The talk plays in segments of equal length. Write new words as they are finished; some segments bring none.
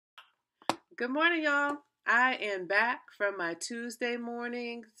Good morning, y'all. I am back from my Tuesday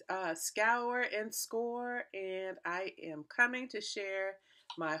morning scour and score, and I am coming to share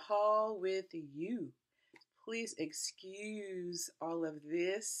my haul with you. Please excuse all of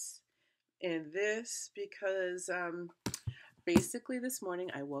this and this because basically this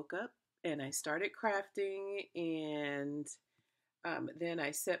morning I woke up and I started crafting, and then I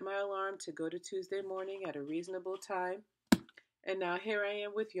set my alarm to go to Tuesday morning at a reasonable time. And now here I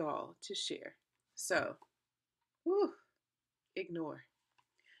am with y'all to share. So, whew, ignore.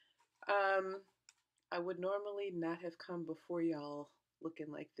 Um, I would normally not have come before y'all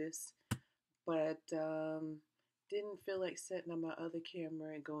looking like this, but didn't feel like setting on my other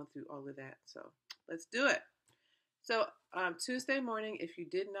camera and going through all of that. So let's do it. So Tuesday morning, if you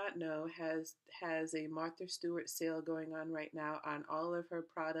did not know, has a Martha Stewart sale going on right now on all of her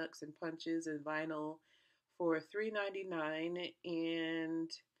products and punches and vinyl for $3.99, and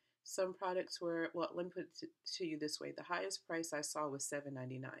some products were, well, let me put it to you this way: the highest price I saw was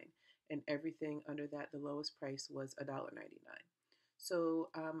 $7.99, and everything under that, the lowest price was $1.99. So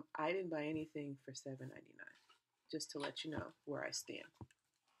I didn't buy anything for $7.99. Just to let you know where I stand.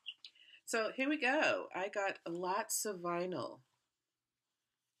 So here we go. I got lots of vinyl.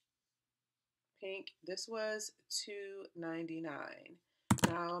 Pink. This was $2.99.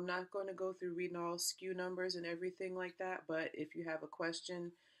 Now, I'm not going to go through reading all SKU numbers and everything like that, but if you have a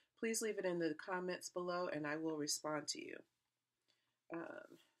question, please leave it in the comments below and I will respond to you.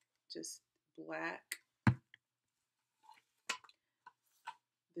 Just black.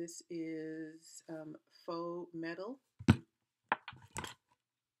 This is faux metal.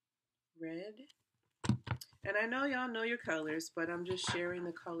 Red. And I know y'all know your colors, but I'm just sharing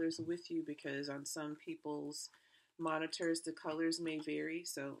the colors with you because on some people's monitors, the colors may vary.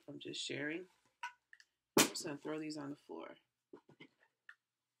 So I'm just sharing. I'm just going to throw these on the floor.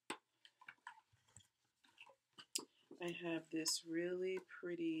 I have this really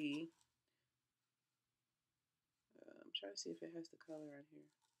pretty, I'm trying to see if it has the color on here.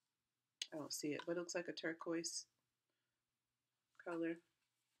 I don't see it, but it looks like a turquoise color.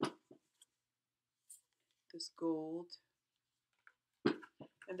 This gold.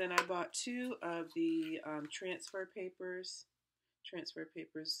 And then I bought two of the transfer papers. Transfer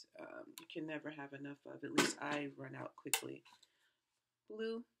papers you can never have enough of. At least I run out quickly.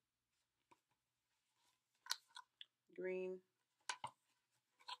 Blue. Green.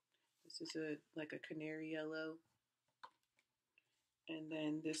 This is like a canary yellow. And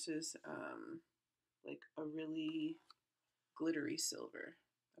then this is like a really glittery silver.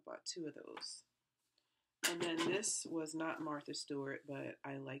 I bought two of those. And then this was not Martha Stewart, but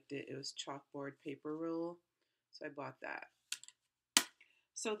I liked it. It was chalkboard paper roll, so I bought that.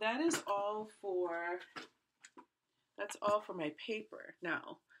 So that's all for my paper.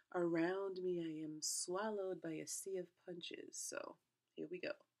 Now, around me I am swallowed by a sea of punches. So here we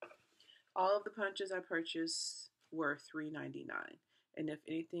go. All of the punches I purchased were $3.99. And if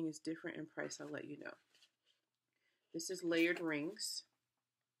anything is different in price, I'll let you know. This is layered rings.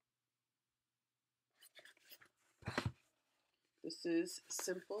 This is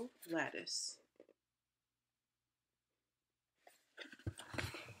simple lattice.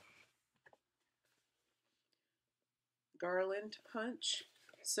 Garland punch.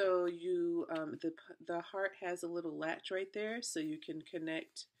 So you the heart has a little latch right there, so you can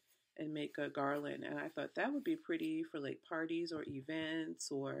connect and make a garland. And I thought that would be pretty for like parties or events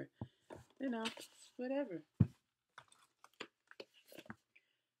or whatever.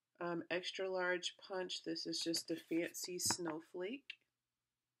 Extra large punch. This is just a fancy snowflake.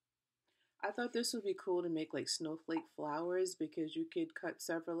 I thought this would be cool to make like snowflake flowers because you could cut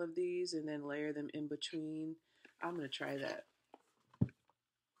several of these and then layer them in between. I'm going to try that.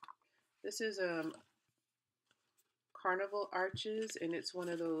 This is Carnival Arches, and it's one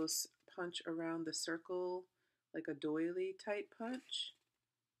of those punch around the circle, like a doily type punch.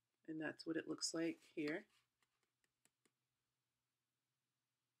 And that's what it looks like here.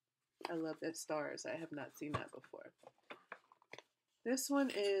 I love that stars. I have not seen that before. This one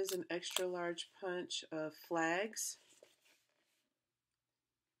is an extra large punch of flags.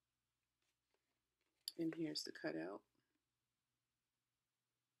 And here's the cutout.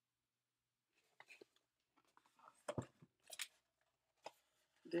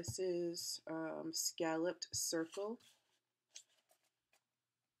 This is scalloped circle.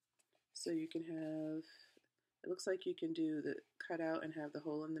 So you can have, it looks like you can do the cutout and have the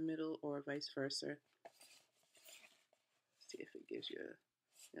hole in the middle or vice versa. See if it gives you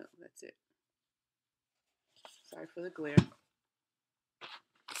a, no, that's it. Sorry for the glare.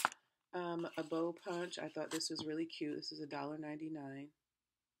 A bow punch. I thought this was really cute. This is $1.99.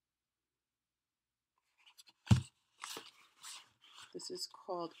 This is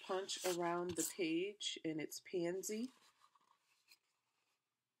called Punch Around the Page, and it's Pansy.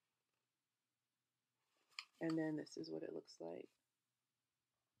 And then this is what it looks like.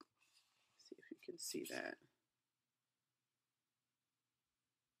 See if you can see that.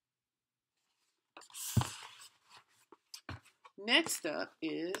 Next up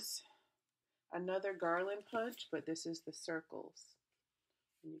is another garland punch, but this is the circles.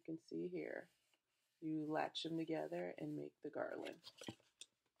 And you can see here, you latch them together and make the garland.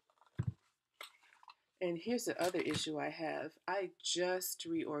 And here's the other issue I have. I just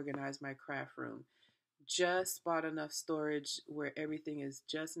reorganized my craft room. Just bought enough storage where everything is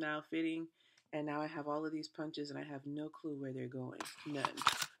just now fitting. And now I have all of these punches and I have no clue where they're going. None.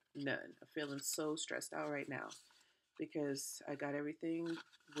 I'm feeling so stressed out right now because I got everything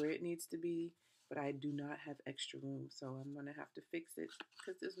where it needs to be, but I do not have extra room. So I'm going to have to fix it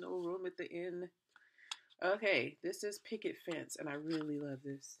because there's no room at the end. Okay, this is Picket Fence, and I really love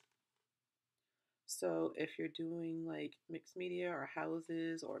this. So if you're doing like mixed media or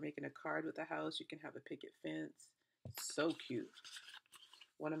houses or making a card with a house, you can have a picket fence. So cute.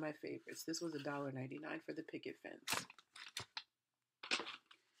 One of my favorites. This was $1.99 for the picket fence.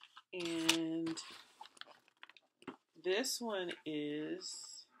 And this one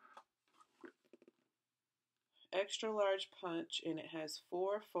is extra large punch, and it has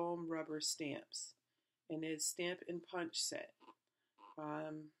 4 foam rubber stamps. And it's stamp and punch set.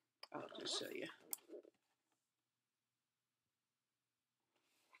 I'll just show you.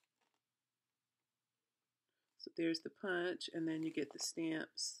 So there's the punch, and then you get the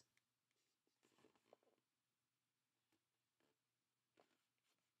stamps.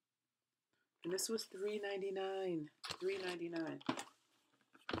 And this was $3.99.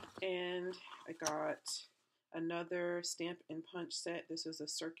 And I got another stamp and punch set. This is a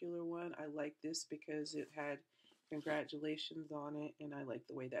circular one. I like this because it had congratulations on it, and I like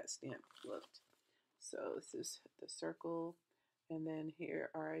the way that stamp looked. So this is the circle, and then here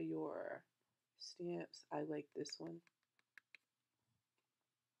are your stamps. I like this one.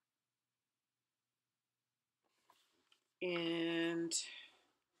 And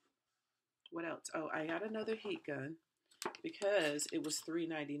what else? Oh, I got another heat gun because it was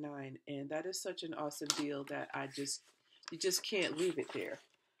 $3.99, and that is such an awesome deal that you just can't leave it there.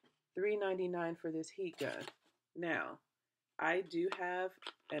 $3.99 for this heat gun. Now, I do have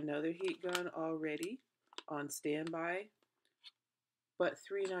another heat gun already on standby, but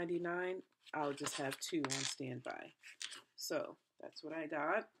 $3.99, I'll just have 2 on standby. So that's what I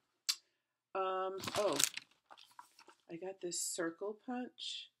got. Oh, I got this circle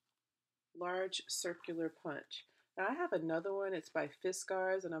punch, large circular punch. Now I have another one. It's by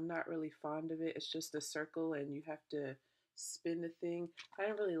Fiskars, and I'm not really fond of it. It's just a circle, and you have to spin the thing. I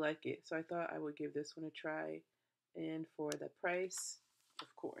didn't really like it, so I thought I would give this one a try. And for the price,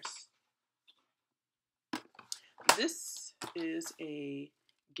 of course. This is a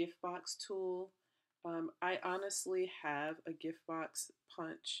gift box tool. I honestly have a gift box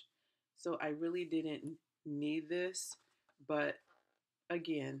punch, so I really didn't need this, but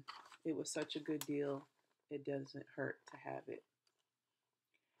again, it was such a good deal, it doesn't hurt to have it.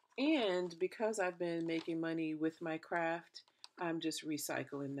 And because I've been making money with my craft, I'm just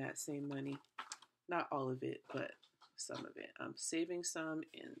recycling that same money. Not all of it, but some of it. I'm saving some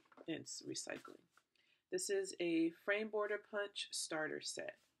and it's recycling. This is a frame border punch starter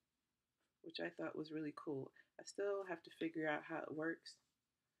set, which I thought was really cool. I still have to figure out how it works,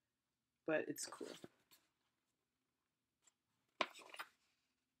 but it's cool.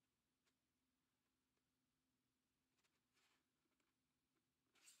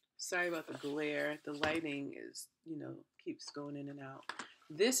 Sorry about the glare. The lighting is, keeps going in and out.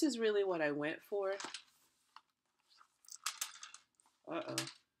 This is really what I went for. Uh-oh.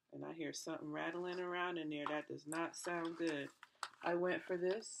 And I hear something rattling around in there. That does not sound good. I went for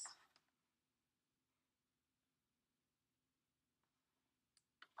this.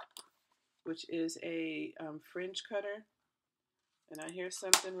 Which is a fringe cutter. And I hear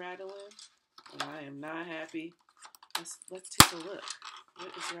something rattling. And I am not happy. Let's take a look.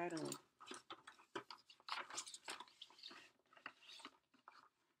 What is rattling?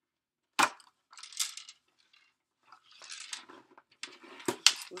 Is it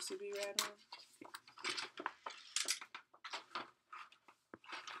supposed to be rattling?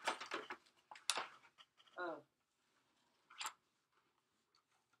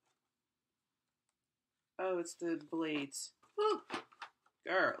 Oh, it's the blades. Woo!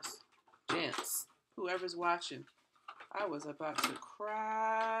 Girls, gents, whoever's watching. I was about to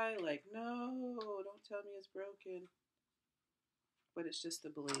cry. Like, no, don't tell me it's broken. But it's just the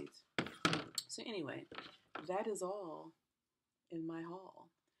blades. So anyway, that is all. in my haul.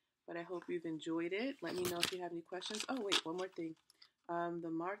 But I hope you've enjoyed it. Let me know if you have any questions. Oh, wait, one more thing. The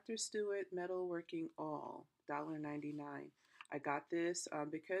Martha Stewart Metalworking Awl, $1.99. I got this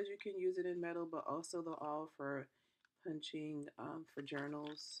because you can use it in metal, but also the awl for punching for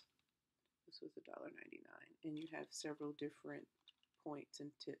journals. This was $1.99. And you have several different points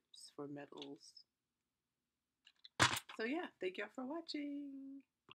and tips for metals. So yeah, thank y'all for watching.